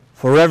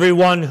For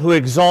everyone who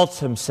exalts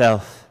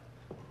himself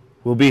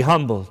will be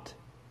humbled,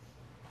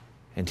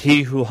 and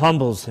he who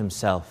humbles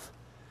himself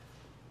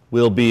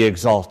will be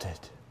exalted.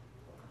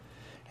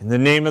 In the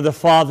name of the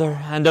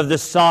Father, and of the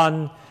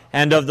Son,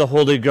 and of the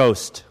Holy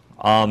Ghost.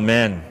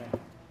 Amen.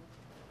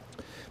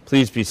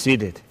 Please be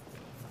seated.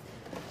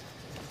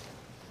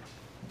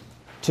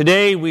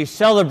 Today we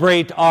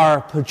celebrate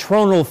our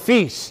patronal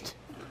feast,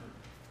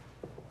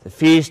 the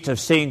feast of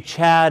St.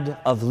 Chad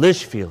of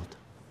Lichfield.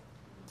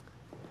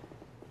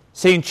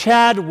 St.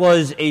 Chad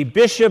was a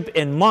bishop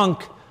and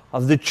monk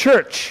of the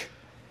Church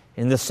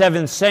in the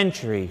 7th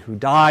century who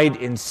died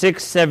in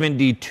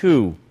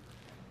 672.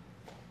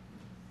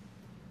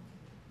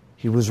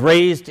 He was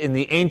raised in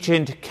the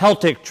ancient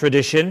Celtic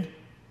tradition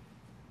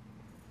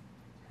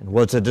and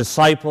was a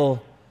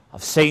disciple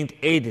of St.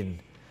 Aidan,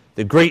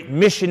 the great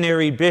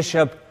missionary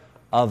bishop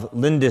of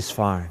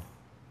Lindisfarne.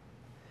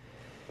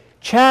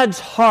 Chad's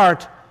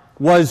heart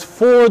was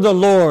for the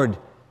Lord.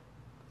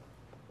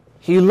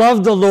 He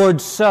loved the Lord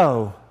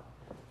so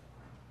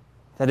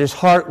that his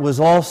heart was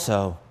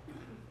also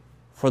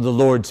for the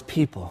Lord's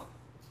people.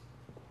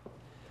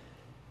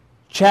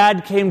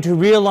 Chad came to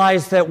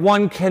realize that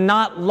one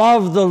cannot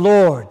love the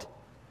Lord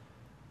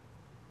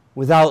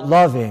without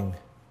loving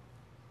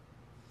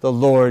the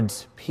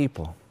Lord's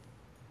people.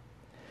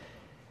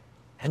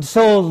 And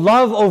so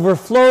love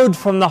overflowed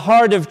from the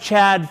heart of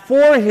Chad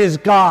for his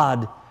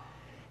God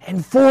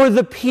and for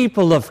the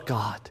people of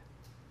God.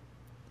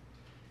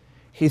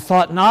 He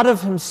thought not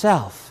of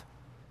himself,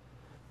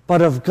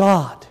 but of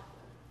God.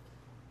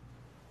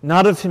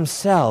 Not of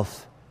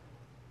himself,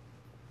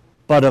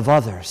 but of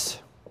others.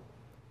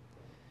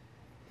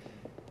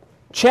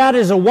 Chad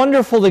is a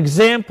wonderful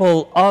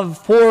example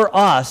for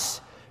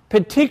us,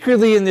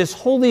 particularly in this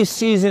holy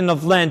season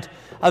of Lent,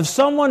 of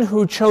someone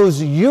who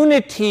chose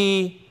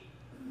unity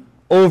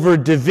over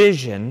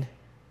division,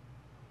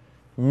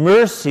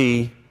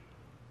 mercy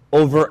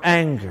over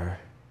anger,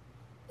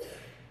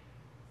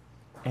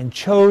 and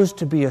chose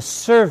to be a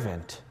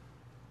servant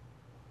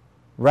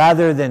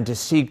rather than to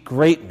seek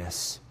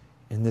greatness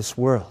in this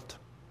world.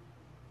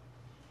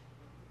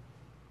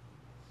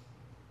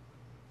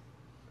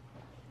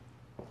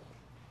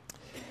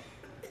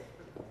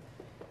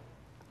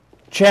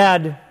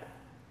 Chad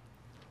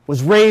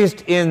was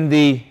raised in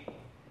the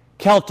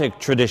Celtic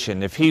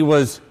tradition. If he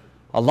was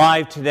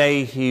alive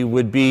today, he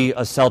would be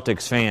a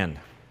Celtics fan.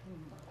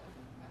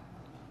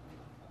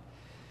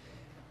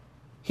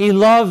 He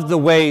loved the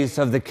ways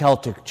of the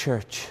Celtic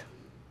Church.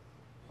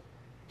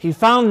 He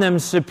found them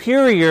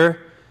superior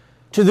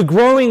to the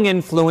growing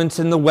influence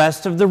in the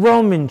West of the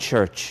Roman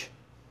Church.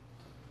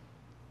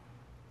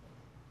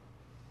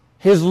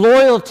 His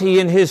loyalty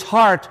in his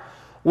heart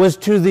was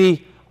to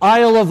the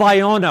Isle of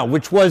Iona,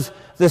 which was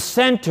the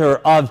center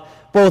of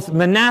both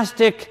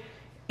monastic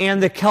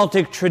and the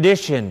Celtic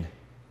tradition,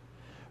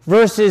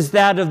 versus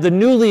that of the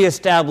newly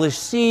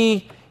established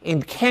see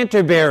in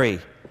Canterbury,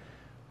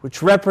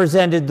 which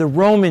represented the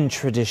Roman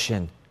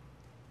tradition.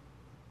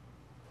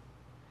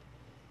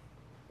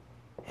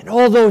 And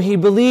although he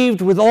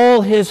believed with all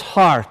his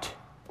heart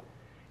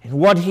in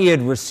what he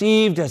had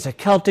received as a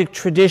Celtic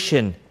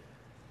tradition,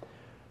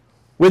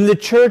 when the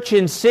church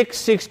in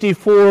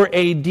 664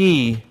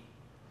 AD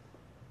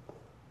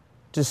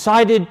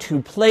decided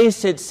to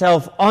place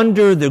itself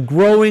under the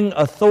growing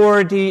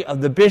authority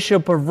of the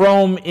Bishop of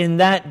Rome in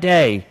that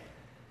day,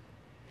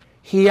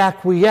 he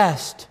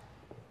acquiesced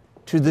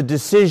to the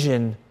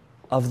decision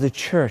of the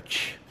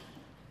church.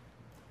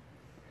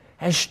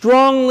 As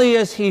strongly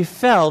as he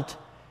felt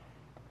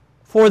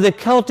for the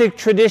Celtic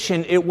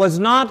tradition, it was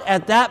not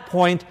at that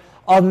point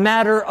a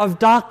matter of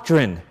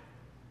doctrine.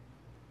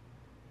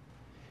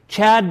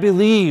 Chad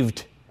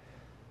believed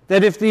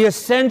that if the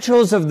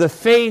essentials of the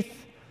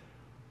faith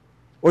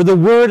or the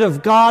Word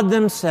of God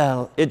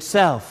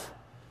itself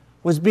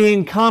was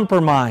being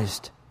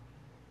compromised,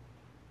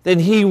 then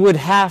he would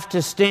have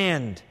to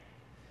stand,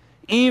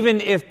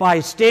 even if by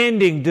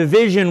standing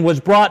division was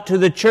brought to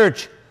the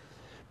church.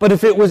 But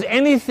if it was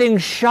anything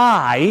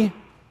shy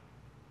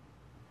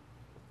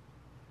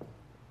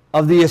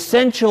of the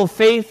essential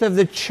faith of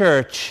the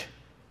church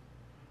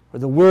or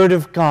the Word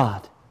of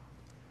God,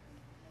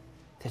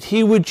 that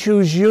he would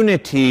choose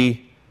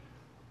unity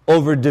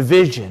over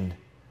division,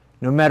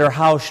 no matter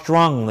how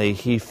strongly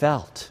he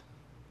felt.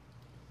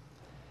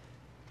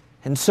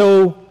 And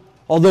so,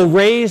 although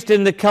raised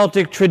in the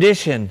Celtic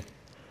tradition,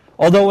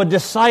 although a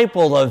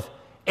disciple of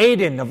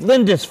Aidan of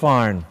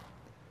Lindisfarne,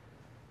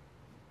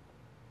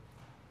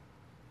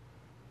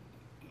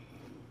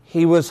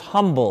 he was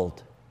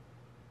humbled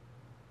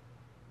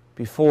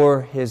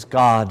before his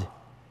God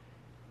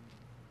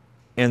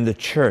and the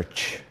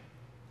church.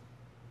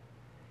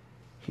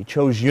 He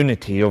chose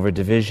unity over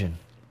division.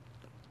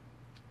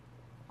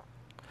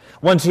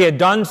 Once he had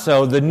done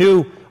so, the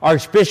new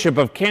Archbishop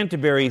of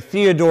Canterbury,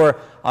 Theodore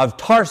of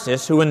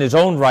Tarsus, who in his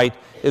own right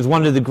is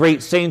one of the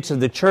great saints of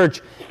the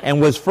church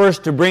and was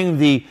first to bring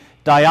the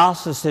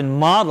diocesan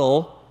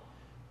model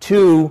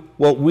to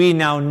what we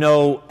now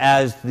know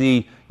as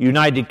the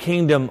United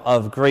Kingdom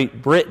of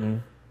Great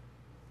Britain,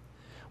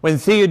 When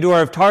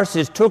Theodore of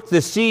Tarsus took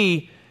the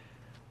see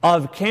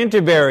of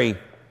Canterbury,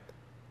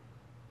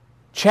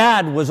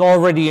 Chad was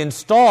already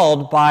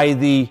installed by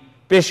the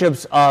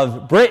bishops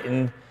of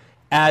Britain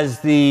as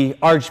the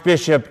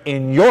Archbishop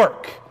in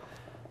York,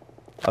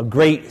 a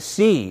great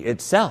see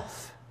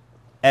itself,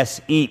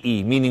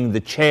 S-E-E, meaning the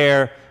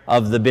chair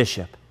of the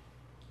bishop.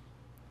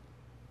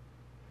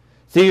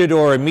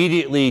 Theodore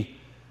immediately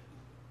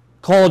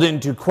called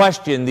into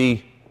question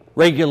the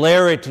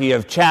regularity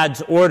of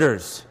Chad's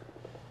orders,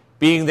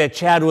 being that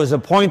Chad was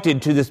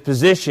appointed to this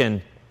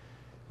position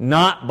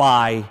not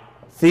by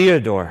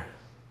Theodore.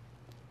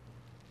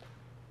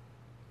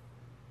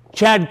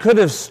 Chad could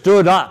have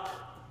stood up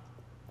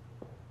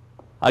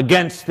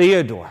against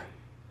Theodore,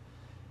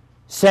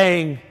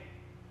 saying,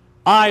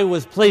 I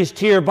was placed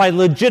here by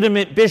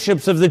legitimate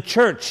bishops of the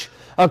church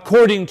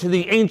according to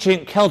the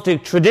ancient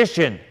Celtic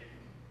tradition.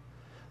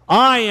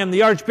 I am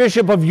the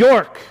Archbishop of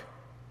York.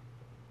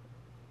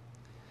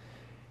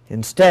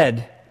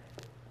 Instead,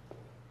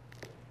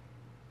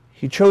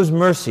 he chose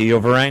mercy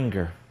over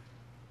anger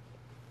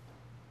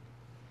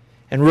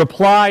and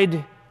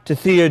replied to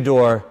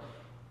Theodore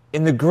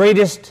in the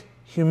greatest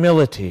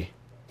humility.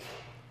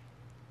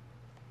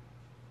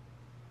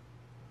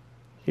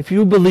 If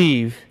you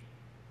believe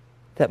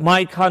that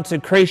my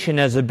consecration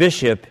as a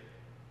bishop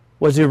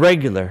was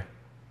irregular,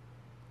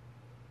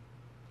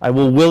 I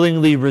will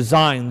willingly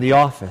resign the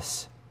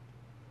office,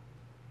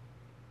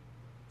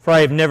 for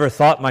I have never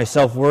thought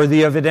myself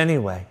worthy of it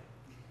anyway.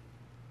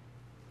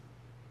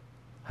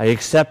 I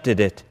accepted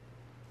it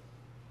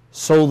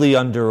solely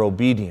under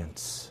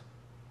obedience.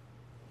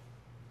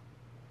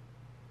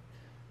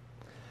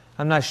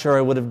 I'm not sure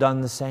I would have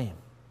done the same.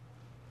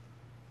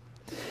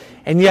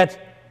 And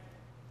yet,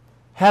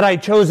 had I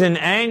chosen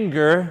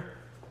anger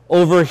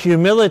over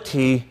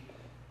humility,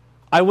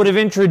 I would have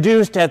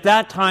introduced at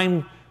that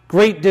time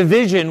great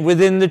division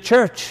within the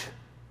church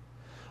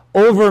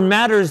over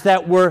matters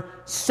that were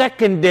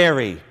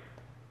secondary.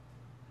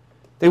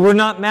 They were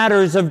not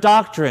matters of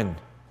doctrine.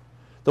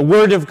 The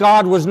Word of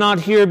God was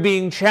not here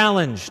being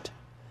challenged.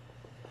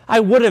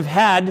 I would have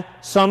had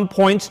some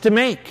points to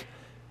make.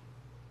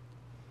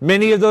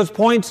 Many of those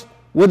points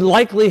would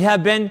likely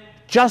have been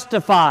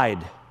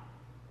justified.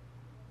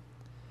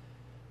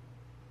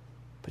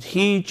 But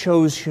he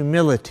chose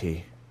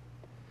humility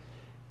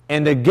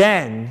and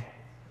again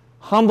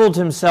humbled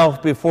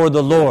himself before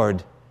the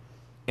Lord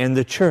and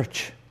the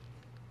church.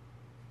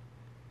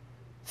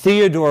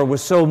 Theodore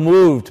was so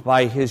moved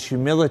by his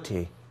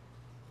humility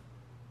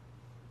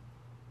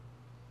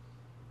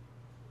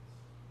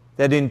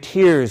that in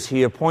tears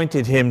he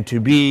appointed him to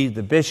be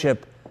the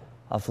Bishop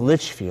of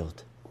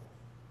Lichfield.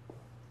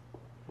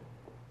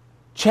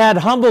 Chad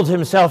humbled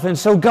himself, and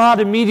so God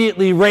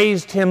immediately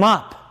raised him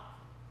up.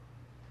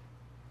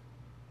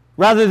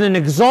 Rather than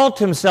exalt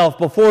himself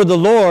before the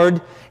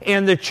Lord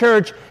and the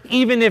church,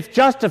 even if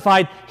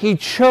justified, he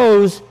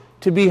chose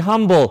to be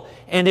humble.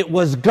 And it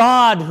was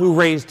God who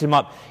raised him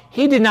up.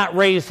 He did not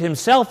raise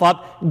himself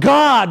up.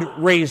 God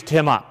raised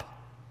him up.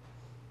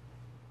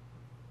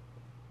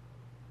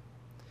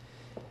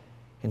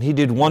 And he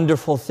did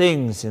wonderful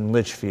things in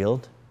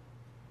Lichfield,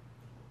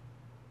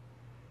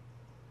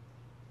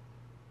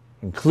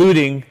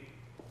 including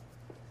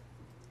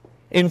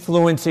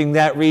influencing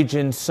that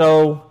region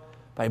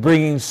by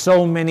bringing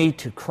so many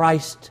to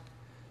Christ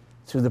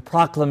through the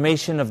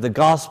proclamation of the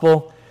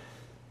gospel,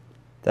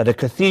 that a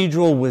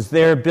cathedral was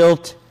there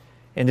built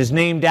and is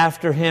named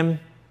after him.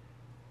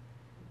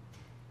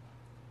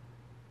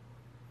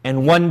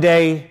 And one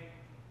day,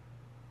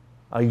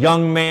 a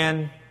young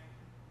man,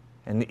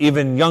 an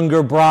even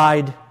younger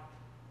bride,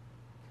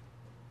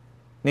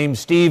 named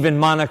Steve and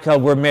Monica,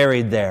 were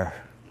married there.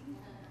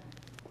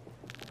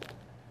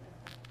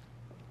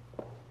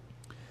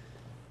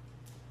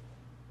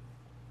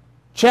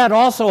 Chad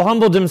also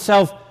humbled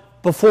himself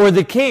before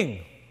the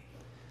king.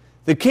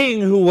 The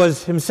king, who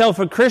was himself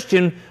a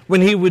Christian,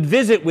 when he would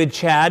visit with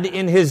Chad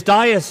in his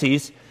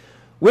diocese,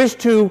 wished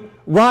to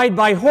ride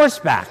by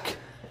horseback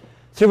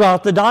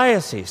throughout the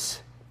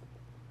diocese.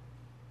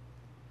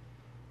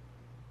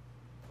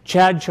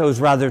 Chad chose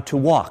rather to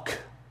walk.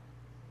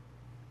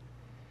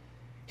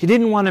 He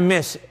didn't want to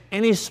miss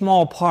any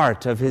small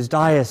part of his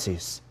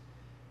diocese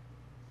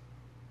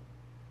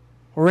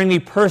or any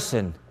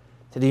person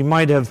that he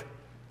might have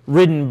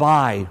ridden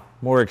by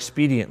more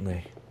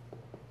expediently.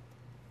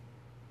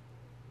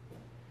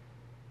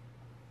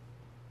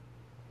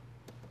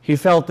 He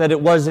felt that it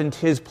wasn't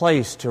his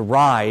place to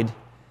ride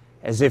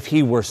as if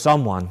he were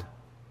someone,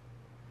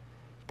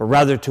 but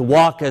rather to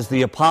walk as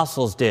the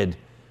apostles did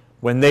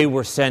when they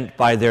were sent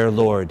by their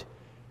Lord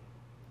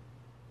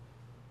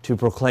to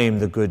proclaim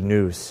the good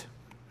news.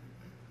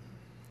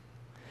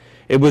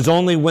 It was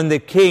only when the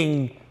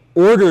king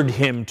ordered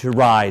him to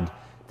ride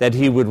that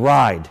he would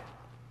ride.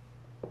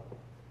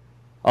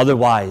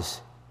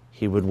 Otherwise,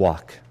 he would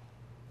walk.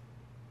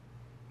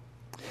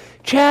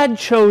 Chad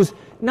chose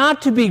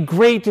not to be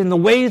great in the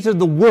ways of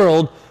the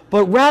world,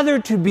 but rather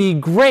to be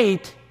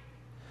great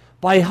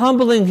by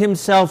humbling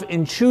himself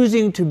in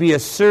choosing to be a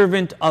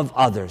servant of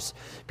others,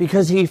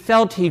 because he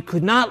felt he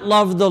could not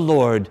love the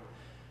Lord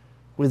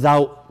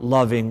without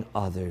loving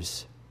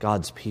others,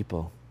 God's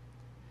people.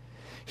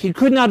 He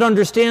could not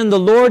understand the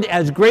Lord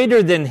as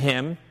greater than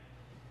him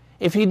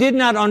if he did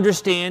not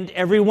understand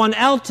everyone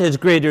else as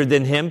greater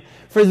than him,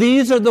 for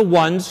these are the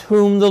ones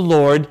whom the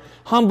Lord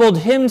humbled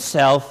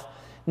himself,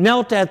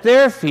 knelt at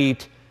their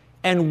feet,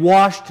 and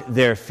washed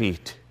their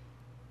feet.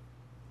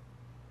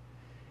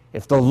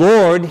 If the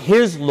Lord,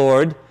 his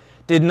Lord,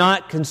 did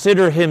not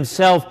consider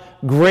himself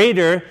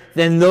greater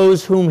than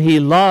those whom he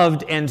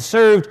loved and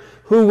served,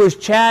 who was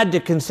Chad to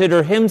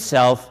consider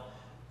himself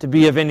to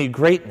be of any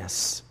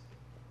greatness?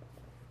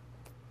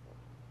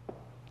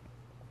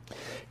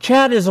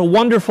 Chad is a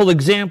wonderful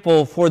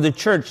example for the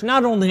church,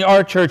 not only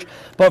our church,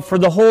 but for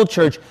the whole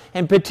church,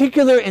 and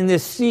particularly in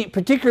this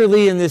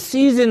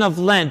season of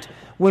Lent,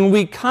 when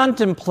we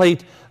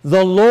contemplate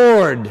the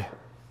Lord.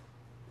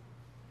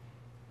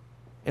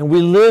 And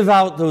we live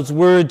out those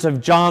words of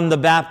John the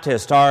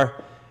Baptist,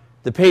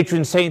 the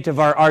patron saint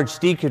of our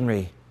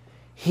archdeaconry.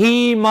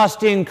 He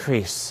must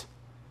increase,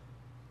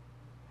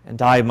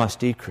 and I must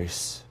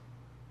decrease.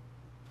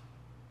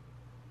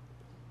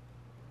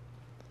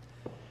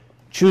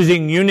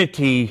 Choosing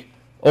unity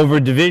over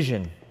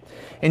division.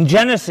 In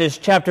Genesis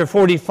chapter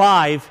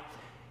 45,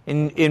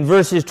 in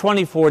verses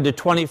 24 to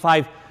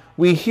 25,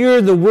 we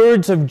hear the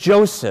words of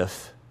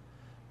Joseph,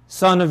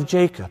 son of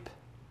Jacob.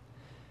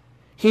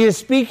 He is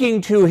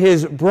speaking to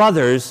his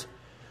brothers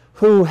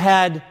who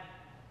had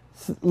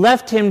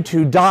left him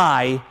to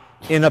die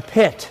in a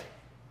pit.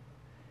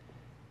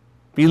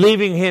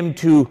 Believing him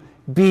to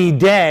be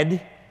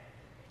dead,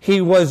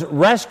 he was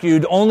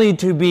rescued only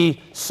to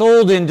be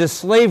sold into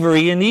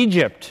slavery in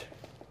Egypt.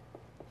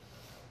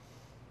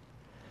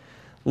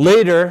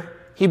 Later,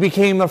 he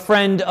became a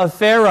friend of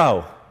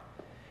Pharaoh,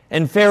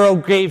 and Pharaoh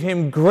gave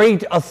him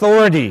great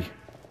authority.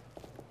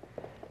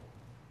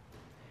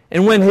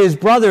 And when his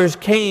brothers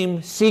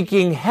came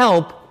seeking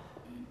help,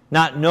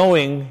 not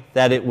knowing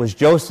that it was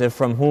Joseph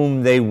from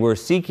whom they were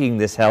seeking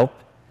this help,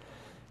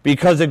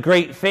 because a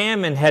great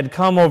famine had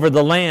come over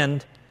the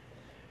land,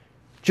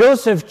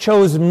 Joseph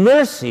chose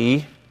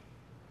mercy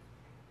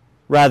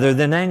rather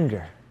than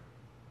anger.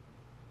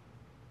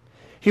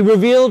 He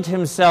revealed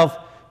himself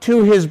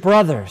to his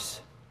brothers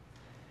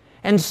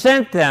and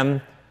sent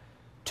them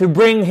to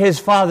bring his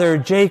father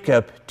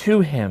Jacob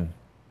to him.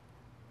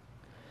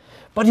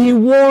 But he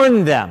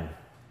warned them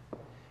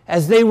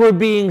as they were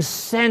being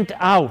sent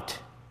out.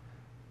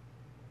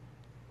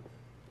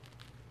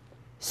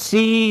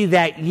 See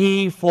that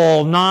ye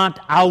fall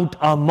not out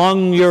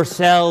among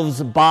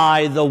yourselves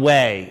by the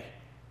way.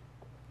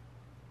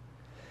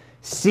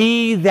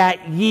 See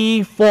that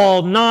ye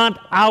fall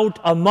not out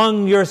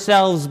among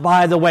yourselves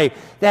by the way.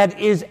 That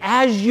is,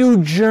 as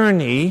you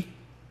journey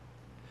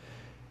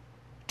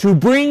to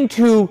bring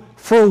to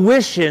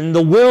fruition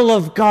the will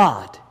of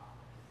God,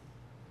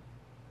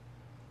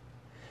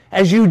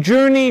 as you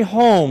journey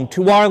home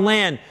to our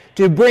land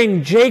to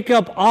bring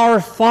Jacob our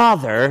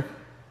father,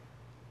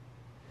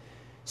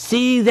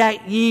 see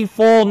that ye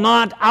fall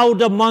not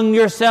out among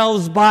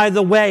yourselves by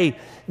the way.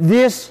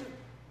 This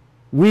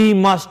we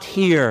must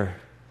hear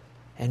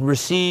and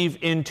receive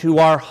into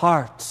our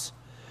hearts.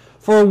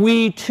 For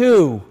we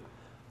too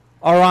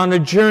are on a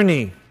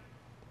journey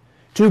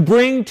to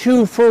bring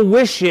to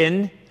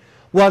fruition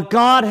what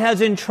God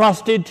has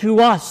entrusted to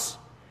us.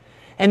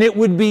 And it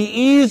would be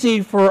easy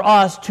for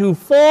us to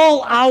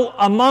fall out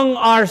among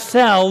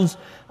ourselves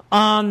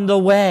on the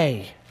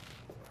way.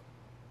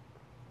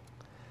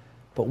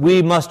 But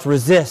we must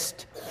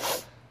resist.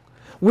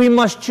 We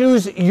must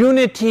choose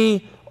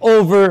unity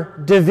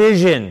over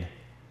division.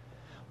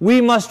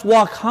 We must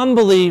walk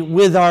humbly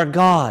with our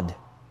God.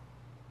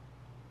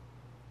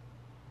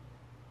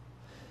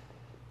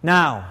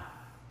 Now,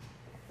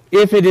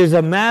 if it is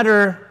a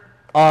matter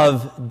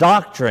of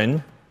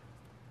doctrine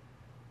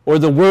or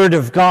the Word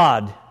of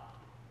God,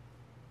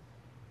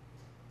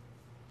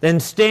 then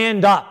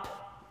stand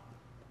up.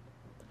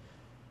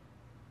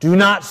 Do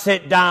not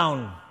sit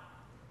down.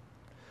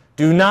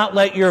 Do not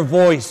let your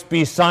voice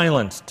be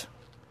silenced.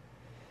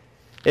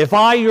 If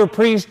I, your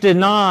priest,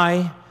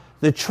 deny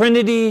the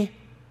Trinity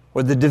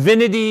or the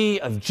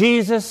divinity of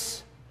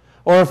Jesus,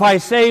 or if I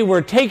say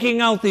we're taking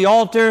out the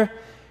altar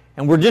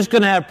and we're just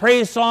going to have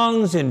praise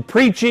songs and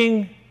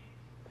preaching,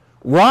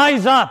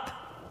 rise up.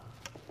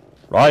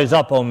 Rise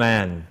up, O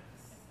man.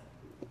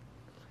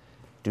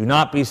 Do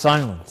not be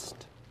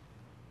silenced.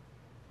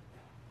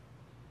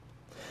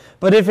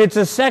 But if it's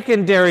a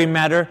secondary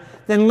matter,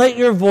 then let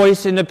your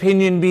voice and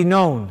opinion be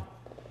known.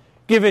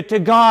 Give it to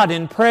God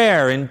in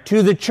prayer and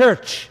to the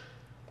church.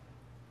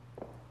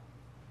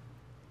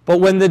 But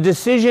when the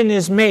decision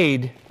is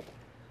made,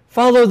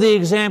 follow the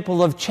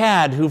example of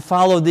Chad, who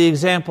followed the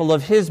example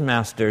of his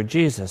master,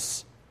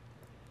 Jesus.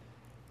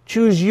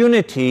 Choose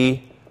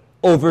unity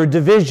over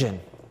division.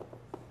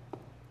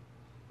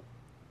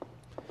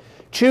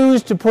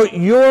 Choose to put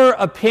your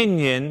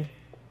opinion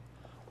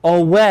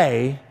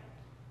away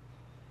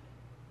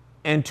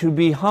and to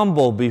be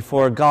humble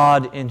before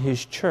God and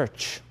His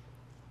church.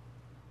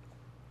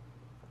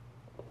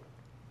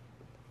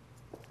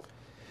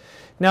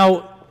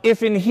 Now,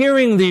 if in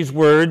hearing these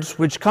words,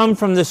 which come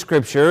from the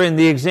Scripture, in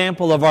the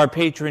example of our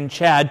patron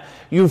Chad,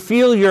 you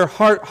feel your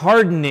heart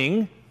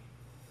hardening,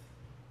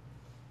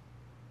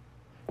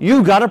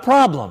 you got a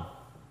problem.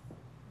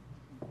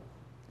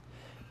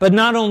 But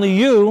not only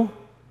you,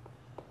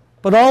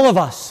 but all of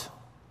us,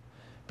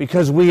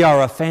 because we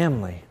are a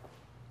family.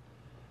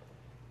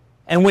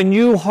 And when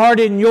you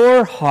harden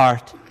your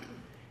heart,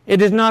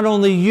 it is not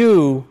only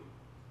you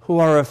who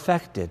are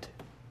affected,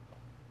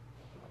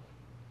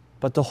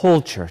 but the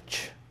whole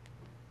church.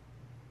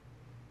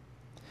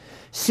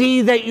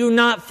 See that you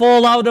not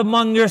fall out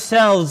among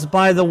yourselves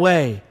by the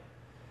way.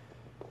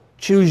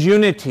 Choose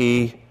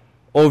unity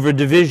over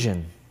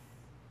division.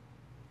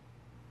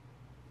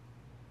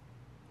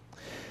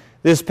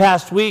 This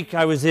past week,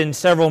 I was in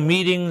several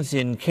meetings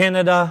in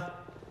Canada,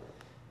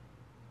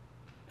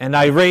 and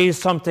I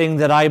raised something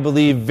that I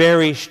believe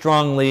very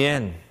strongly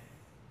in.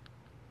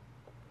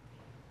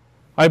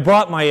 I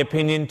brought my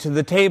opinion to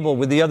the table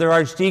with the other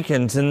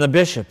archdeacons and the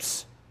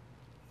bishops.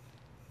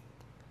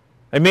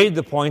 I made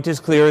the point as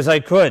clear as I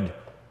could.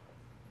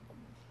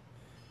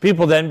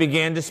 People then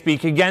began to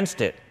speak against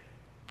it.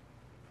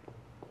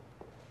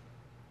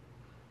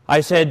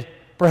 I said,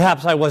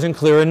 perhaps I wasn't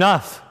clear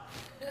enough.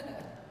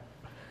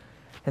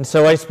 And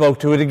so I spoke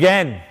to it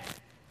again.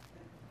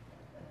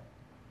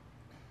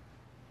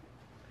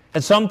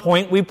 At some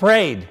point we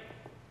prayed.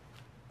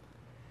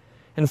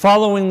 And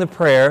following the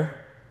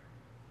prayer,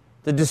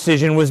 the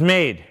decision was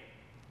made.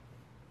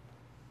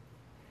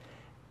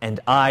 And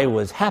I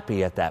was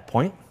happy at that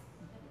point.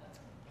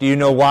 Do you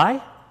know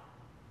why?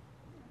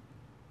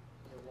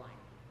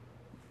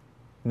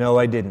 No,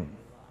 I didn't.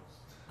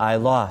 I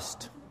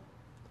lost.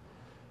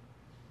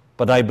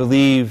 But I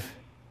believe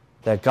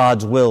that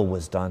God's will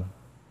was done.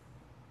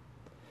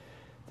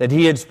 That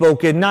He had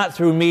spoken not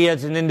through me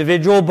as an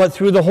individual, but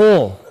through the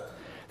whole.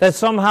 That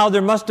somehow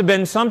there must have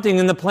been something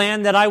in the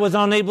plan that I was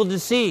unable to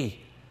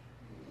see.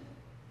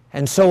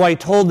 And so I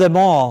told them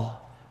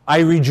all, I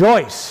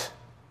rejoice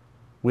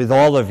with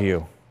all of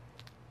you.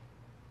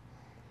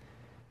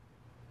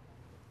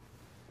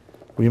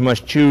 We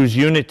must choose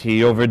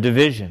unity over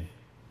division.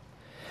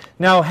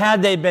 Now,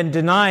 had they been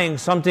denying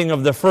something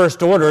of the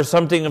first order,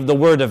 something of the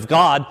Word of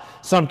God,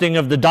 something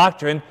of the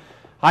doctrine,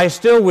 I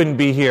still wouldn't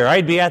be here.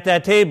 I'd be at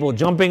that table,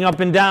 jumping up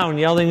and down,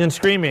 yelling and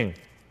screaming.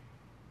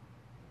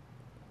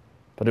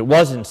 But it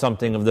wasn't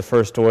something of the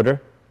first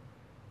order.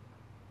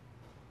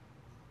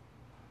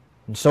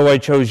 And so I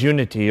chose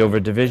unity over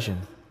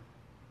division.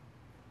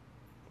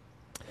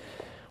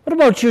 What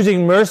about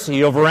choosing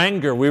mercy over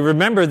anger? We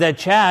remember that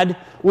Chad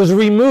was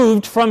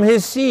removed from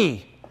his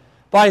see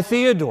by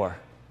Theodore.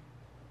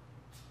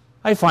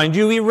 I find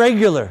you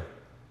irregular.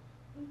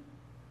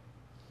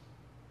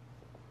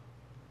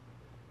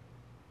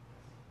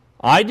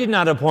 I did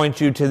not appoint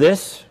you to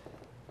this,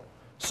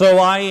 so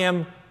I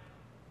am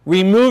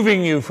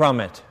removing you from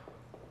it.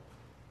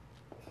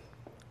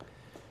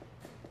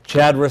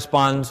 Chad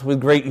responds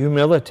with great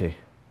humility.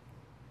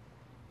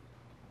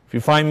 If you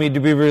find me to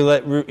be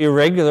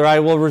irregular, I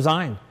will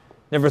resign.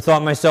 Never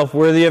thought myself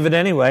worthy of it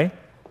anyway.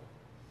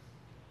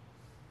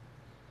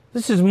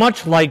 This is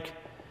much like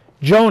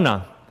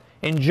Jonah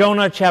in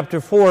Jonah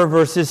chapter 4,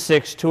 verses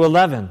 6 to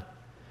 11,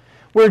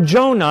 where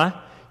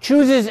Jonah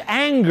chooses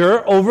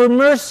anger over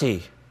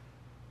mercy.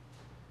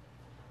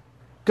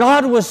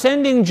 God was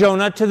sending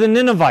Jonah to the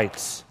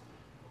Ninevites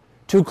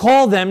to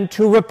call them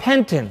to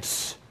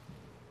repentance.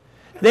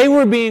 They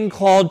were being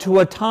called to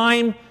a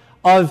time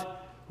of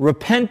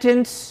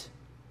repentance,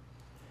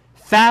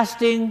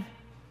 fasting,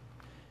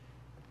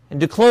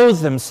 and to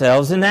clothe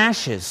themselves in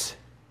ashes.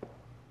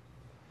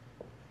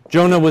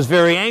 Jonah was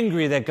very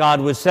angry that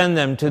God would send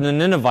them to the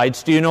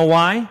Ninevites. Do you know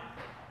why?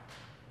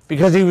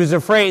 Because he was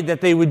afraid that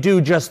they would do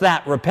just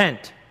that,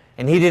 repent.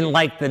 And he didn't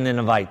like the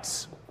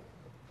Ninevites.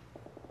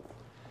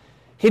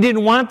 He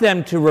didn't want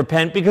them to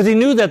repent because he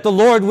knew that the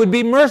Lord would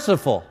be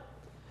merciful.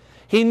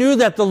 He knew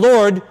that the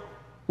Lord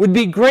would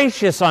be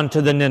gracious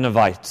unto the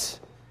Ninevites.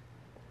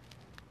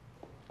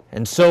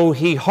 And so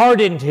he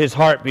hardened his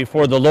heart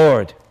before the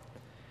Lord.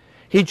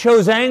 He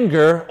chose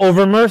anger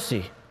over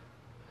mercy.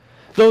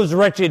 Those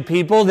wretched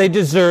people, they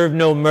deserve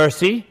no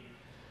mercy.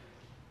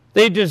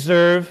 They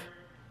deserve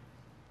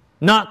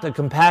not the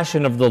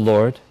compassion of the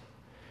Lord.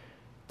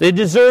 They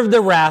deserve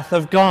the wrath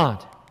of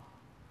God.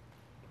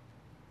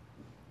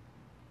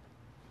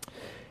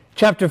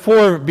 Chapter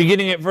 4,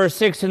 beginning at verse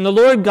 6, and the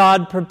Lord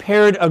God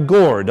prepared a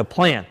gourd, a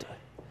plant,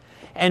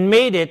 and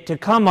made it to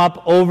come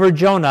up over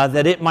Jonah,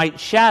 that it might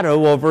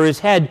shadow over his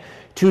head,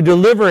 to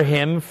deliver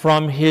him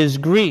from his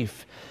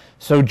grief.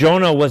 So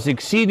Jonah was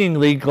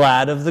exceedingly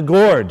glad of the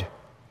gourd.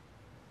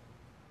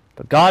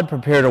 But God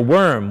prepared a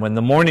worm when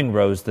the morning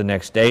rose the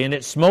next day, and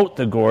it smote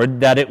the gourd,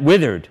 that it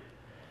withered.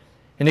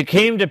 And it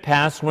came to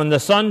pass, when the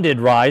sun did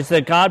rise,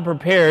 that God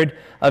prepared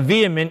a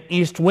vehement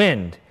east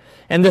wind,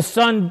 and the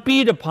sun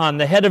beat upon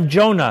the head of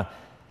Jonah,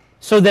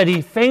 so that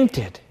he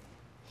fainted.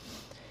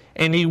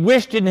 And he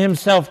wished in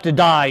himself to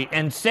die,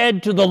 and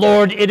said to the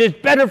Lord, "It is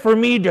better for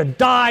me to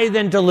die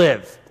than to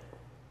live."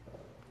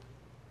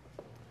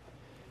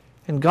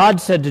 And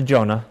God said to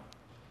Jonah,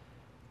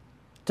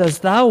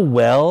 "Dost thou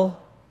well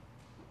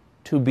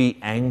to be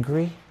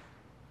angry?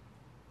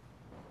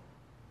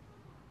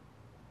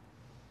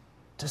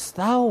 Dost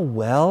thou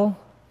well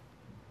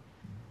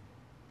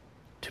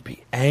to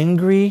be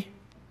angry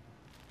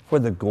for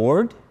the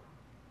gourd?"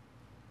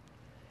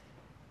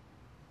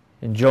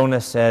 And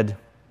Jonah said,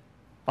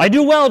 "I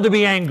do well to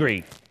be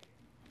angry,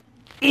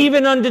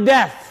 even unto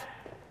death."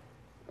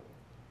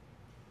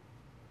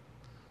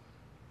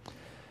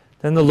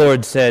 Then the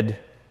Lord said,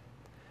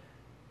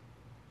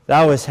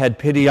 "Thou hast had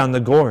pity on the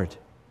gourd,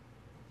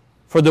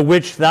 for the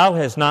which thou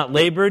hast not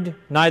labored,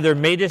 neither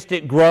madest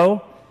it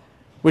grow,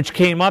 which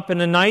came up in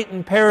a night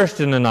and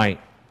perished in a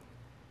night.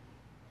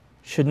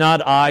 Should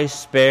not I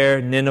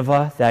spare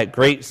Nineveh, that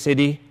great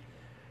city,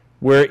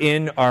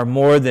 wherein are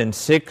more than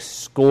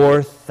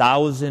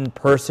 600,000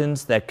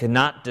 persons that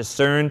cannot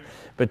discern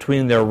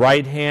between their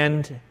right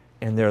hand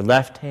and their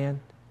left hand?"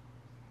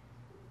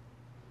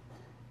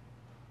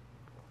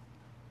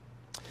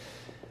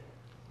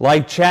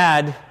 Like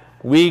Chad,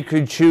 we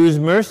could choose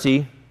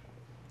mercy,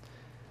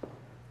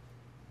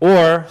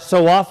 or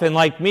so often,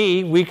 like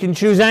me, we can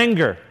choose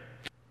anger.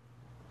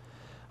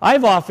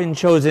 I've often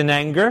chosen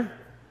anger.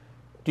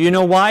 Do you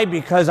know why?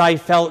 Because I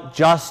felt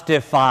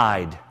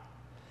justified.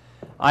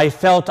 I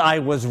felt I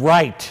was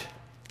right.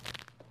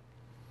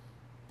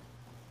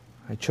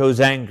 I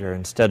chose anger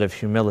instead of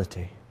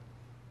humility.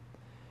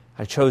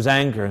 I chose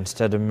anger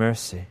instead of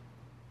mercy.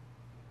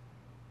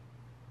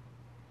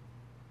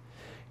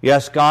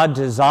 Yes, God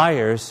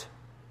desires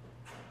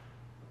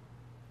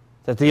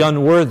that the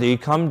unworthy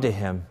come to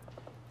Him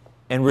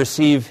and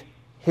receive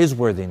His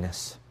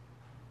worthiness.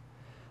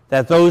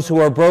 That those who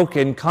are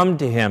broken come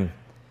to Him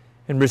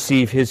and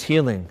receive His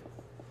healing.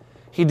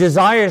 He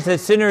desires that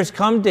sinners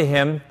come to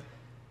Him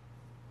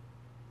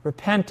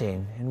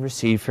repenting and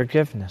receive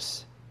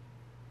forgiveness.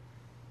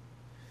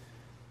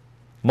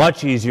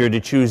 Much easier to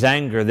choose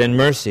anger than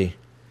mercy.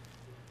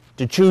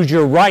 To choose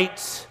your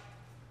rights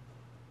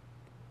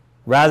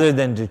rather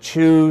than to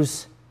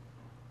choose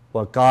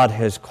what God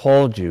has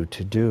called you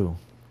to do.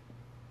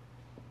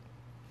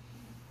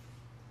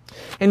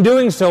 In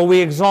doing so, we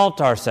exalt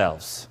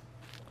ourselves.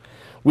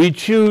 We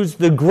choose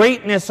the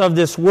greatness of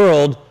this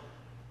world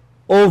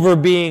over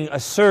being a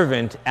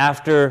servant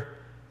after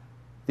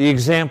the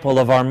example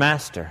of our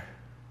Master.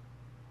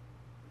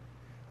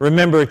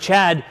 Remember,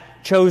 Chad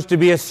chose to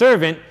be a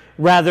servant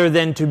rather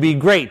than to be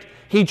great.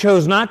 He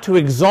chose not to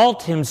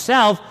exalt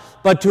himself,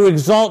 but to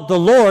exalt the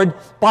Lord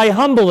by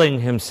humbling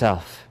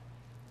himself.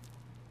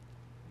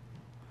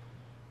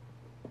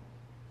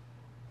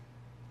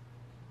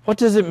 What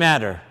does it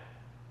matter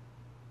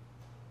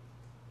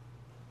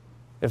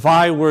if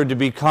I were to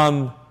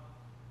become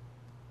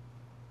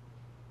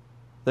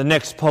the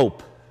next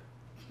pope?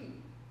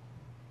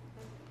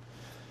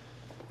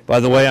 By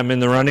the way, I'm in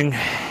the running.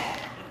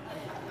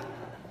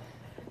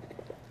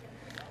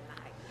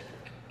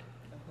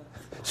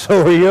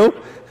 So are you?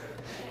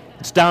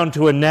 It's down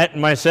to Annette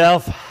and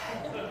myself.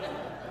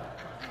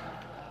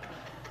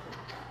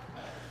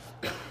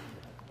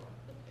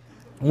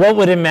 What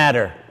would it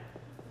matter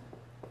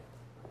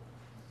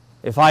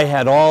if I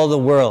had all the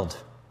world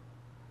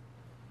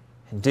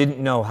and didn't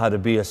know how to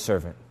be a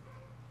servant?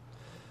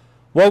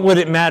 What would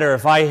it matter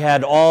if I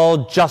had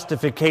all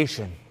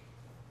justification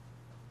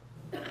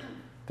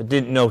but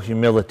didn't know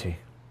humility?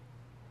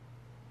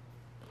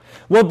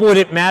 What would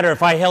it matter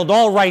if I held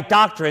all right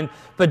doctrine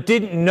but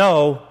didn't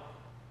know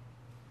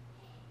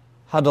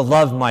how to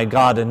love my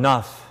God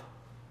enough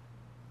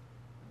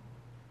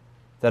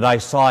that I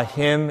saw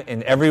Him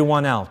and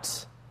everyone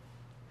else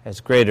as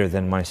greater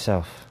than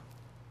myself?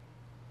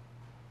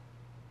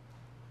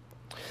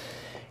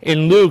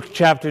 In Luke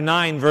chapter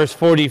 9, verse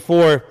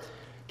 44,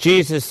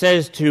 Jesus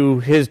says to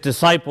His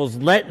disciples,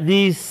 "Let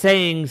these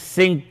sayings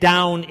sink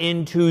down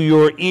into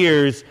your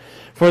ears,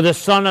 for the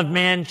Son of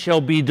Man shall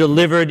be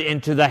delivered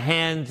into the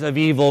hands of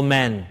evil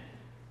men."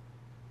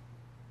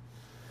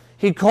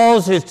 He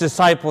calls His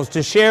disciples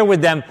to share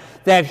with them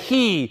that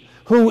He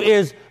who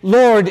is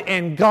Lord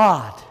and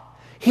God,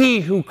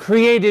 He who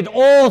created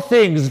all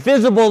things,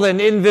 visible and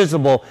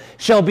invisible,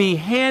 shall be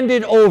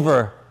handed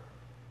over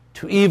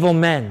to evil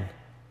men,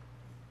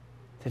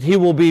 that He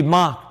will be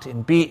mocked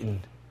and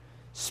beaten,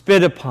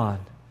 spit upon,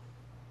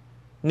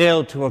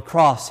 nailed to a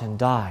cross and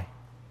die.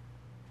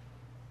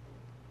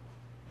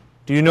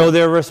 Do you know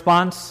their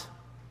response?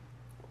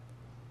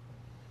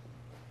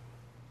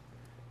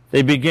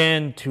 They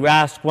began to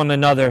ask one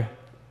another,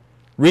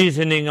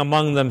 reasoning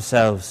among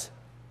themselves,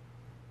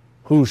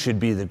 who should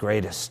be the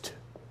greatest?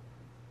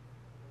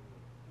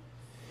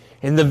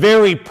 In the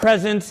very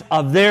presence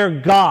of their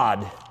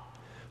God,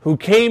 who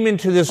came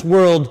into this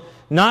world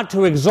not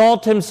to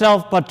exalt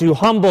Himself, but to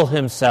humble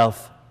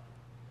Himself.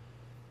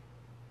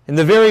 In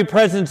the very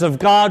presence of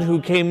God,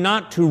 who came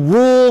not to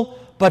rule,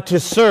 but to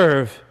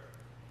serve,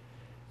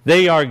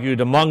 they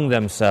argued among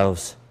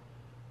themselves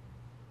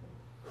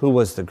who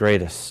was the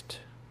greatest.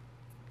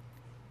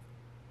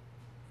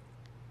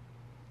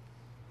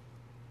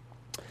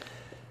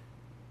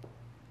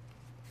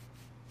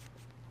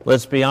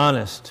 Let's be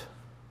honest.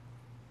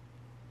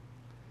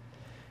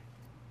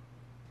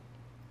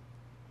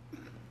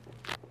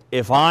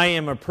 If I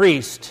am a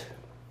priest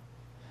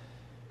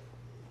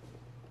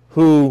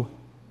who,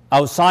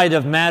 outside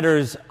of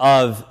matters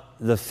of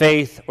the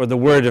faith or the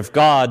Word of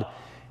God,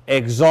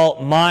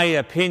 exalt my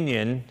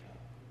opinion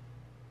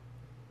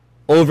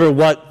over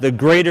what the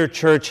greater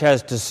church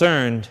has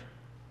discerned,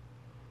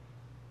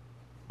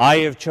 I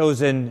have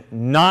chosen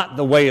not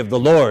the way of the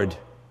Lord,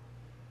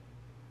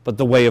 but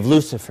the way of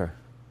Lucifer.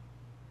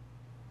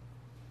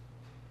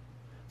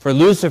 For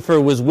Lucifer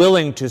was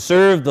willing to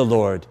serve the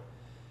Lord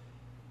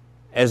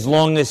as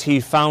long as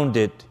he found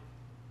it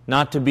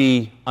not to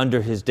be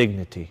under his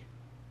dignity.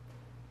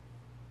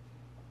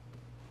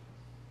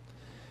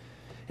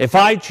 If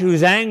I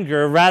choose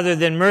anger rather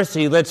than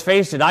mercy, let's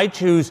face it, I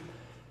choose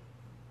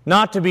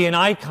not to be an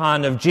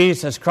icon of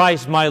Jesus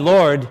Christ, my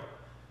Lord,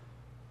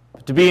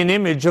 but to be an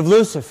image of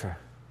Lucifer,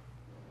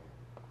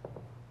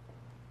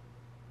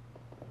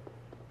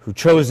 who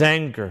chose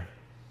anger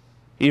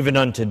even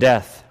unto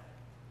death.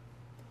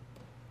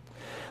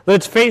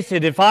 Let's face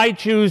it, if I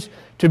choose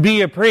to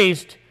be a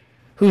priest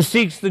who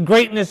seeks the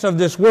greatness of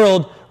this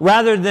world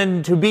rather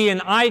than to be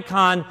an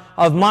icon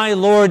of my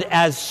Lord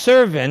as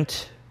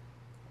servant,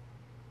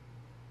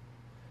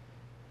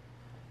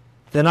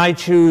 then I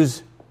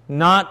choose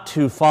not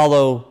to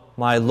follow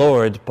my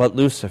Lord, but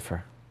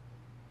Lucifer.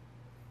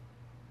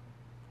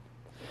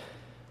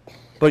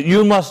 But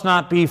you must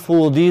not be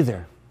fooled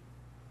either.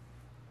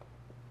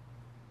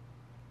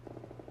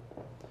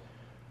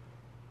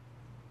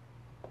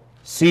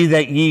 See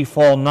that ye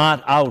fall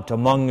not out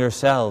among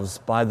yourselves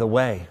by the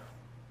way.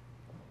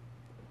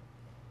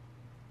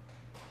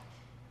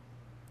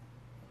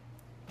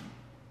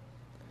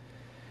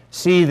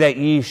 See that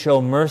ye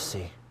show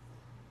mercy.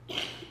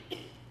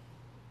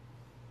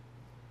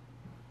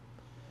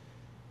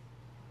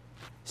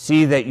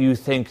 See that you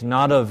think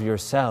not of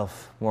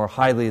yourself more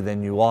highly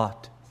than you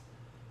ought,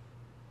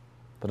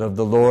 but of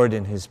the Lord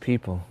and His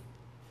people.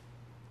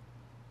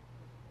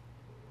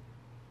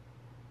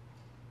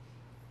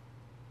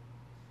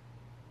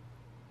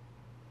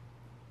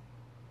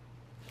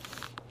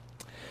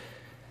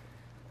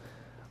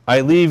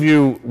 I leave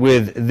you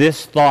with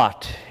this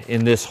thought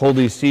in this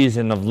holy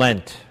season of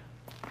Lent.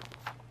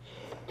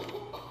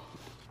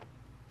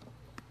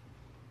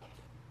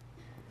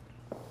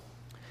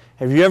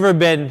 Have you ever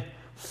been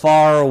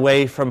far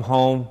away from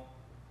home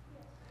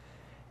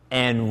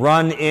and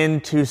run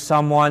into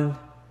someone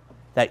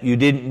that you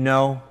didn't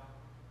know?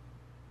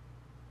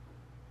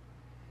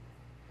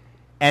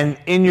 And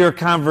in your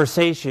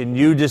conversation,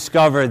 you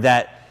discover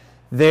that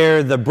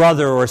they're the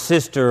brother or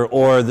sister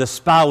or the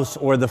spouse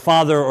or the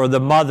father or the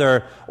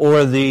mother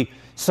or the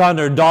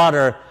son or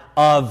daughter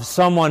of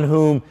someone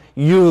whom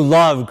you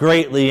love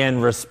greatly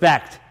and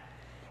respect.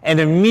 And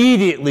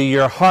immediately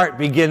your heart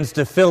begins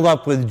to fill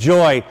up with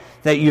joy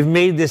that you've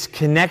made this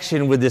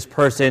connection with this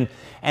person,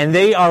 and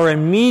they are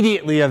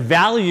immediately of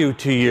value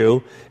to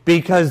you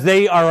because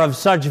they are of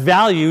such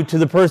value to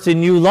the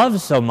person you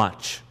love so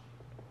much.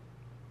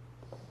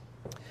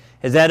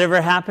 Has that ever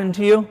happened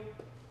to you?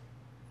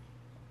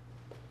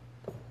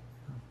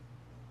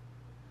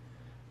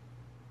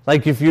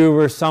 Like if you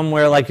were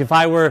somewhere, like if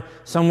I were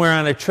somewhere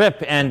on a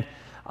trip and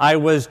I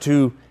was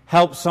to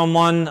help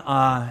someone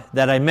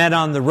that I met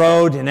on the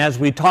road, and as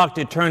we talked,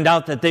 it turned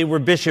out that they were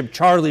Bishop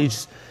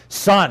Charlie's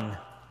son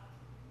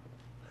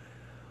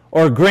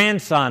or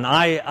grandson,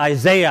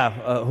 Isaiah,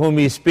 whom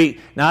he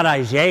speaks, not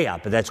Isaiah,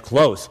 but that's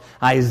close,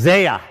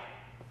 Isaiah.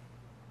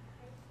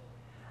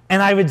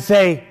 And I would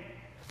say,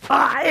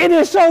 it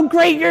is so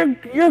great,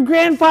 your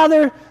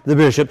grandfather, the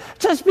bishop,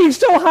 just speaks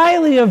so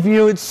highly of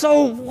you.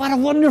 What a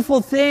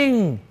wonderful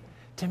thing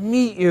to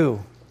meet you.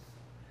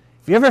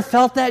 Have you ever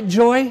felt that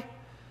joy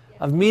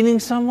of meeting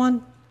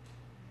someone?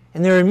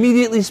 And they're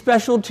immediately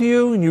special to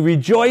you, and you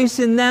rejoice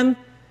in them?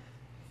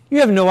 You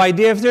have no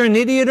idea if they're an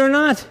idiot or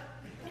not.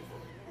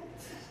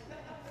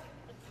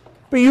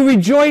 But you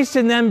rejoice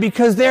in them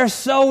because they're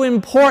so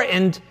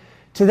important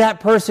to that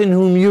person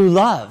whom you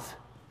love.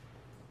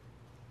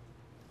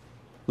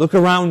 Look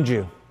around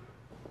you.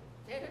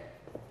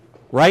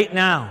 Right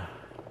now.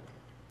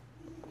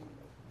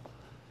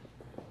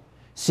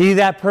 See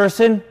that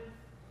person?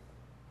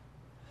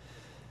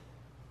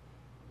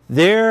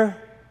 They're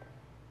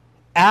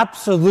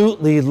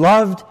absolutely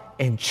loved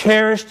and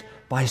cherished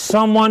by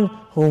someone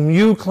whom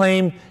you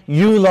claim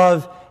you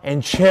love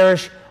and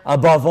cherish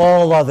above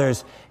all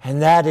others.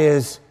 And that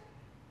is,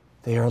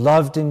 they are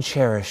loved and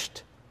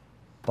cherished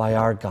by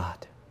our God.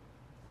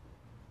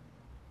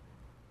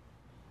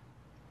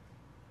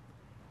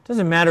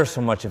 Doesn't matter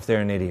so much if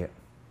they're an idiot.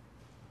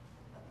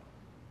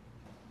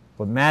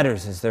 What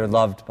matters is they're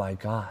loved by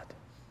God.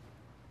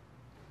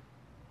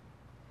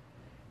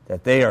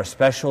 That they are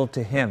special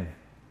to Him.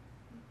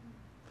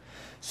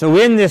 So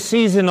in this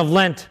season of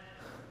Lent,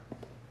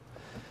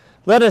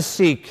 let us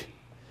seek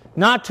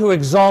not to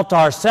exalt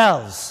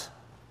ourselves,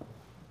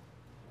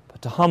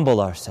 but to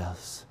humble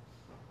ourselves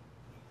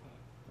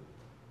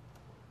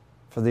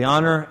for the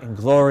honor and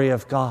glory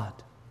of God.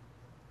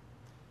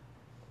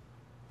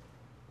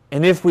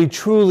 And if we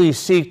truly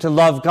seek to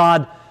love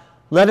God,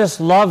 let us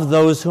love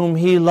those whom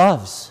He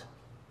loves.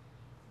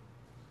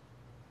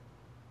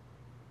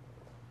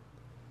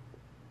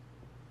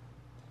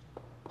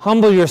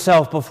 Humble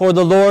yourself before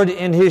the Lord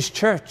in His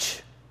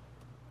church.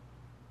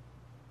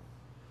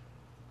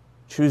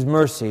 Choose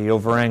mercy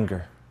over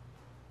anger.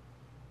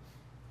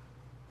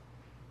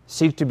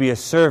 Seek to be a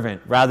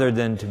servant rather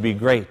than to be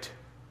great.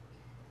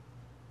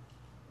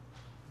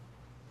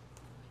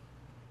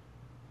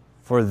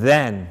 For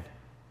then,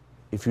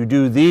 if you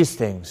do these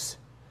things,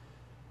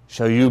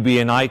 shall you be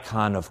an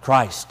icon of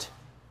Christ.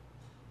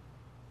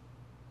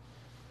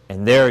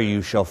 And there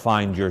you shall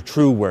find your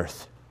true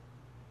worth,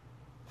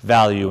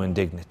 value, and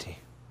dignity.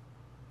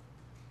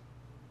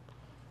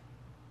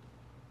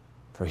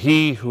 For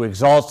he who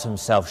exalts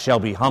himself shall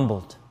be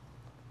humbled,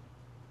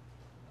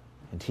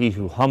 and he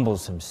who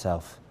humbles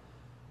himself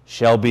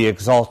shall be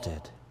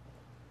exalted,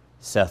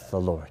 saith the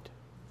Lord.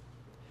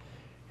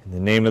 In the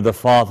name of the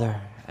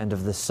Father, and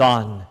of the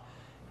Son,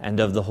 and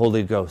of the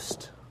Holy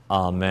Ghost.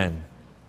 Amen.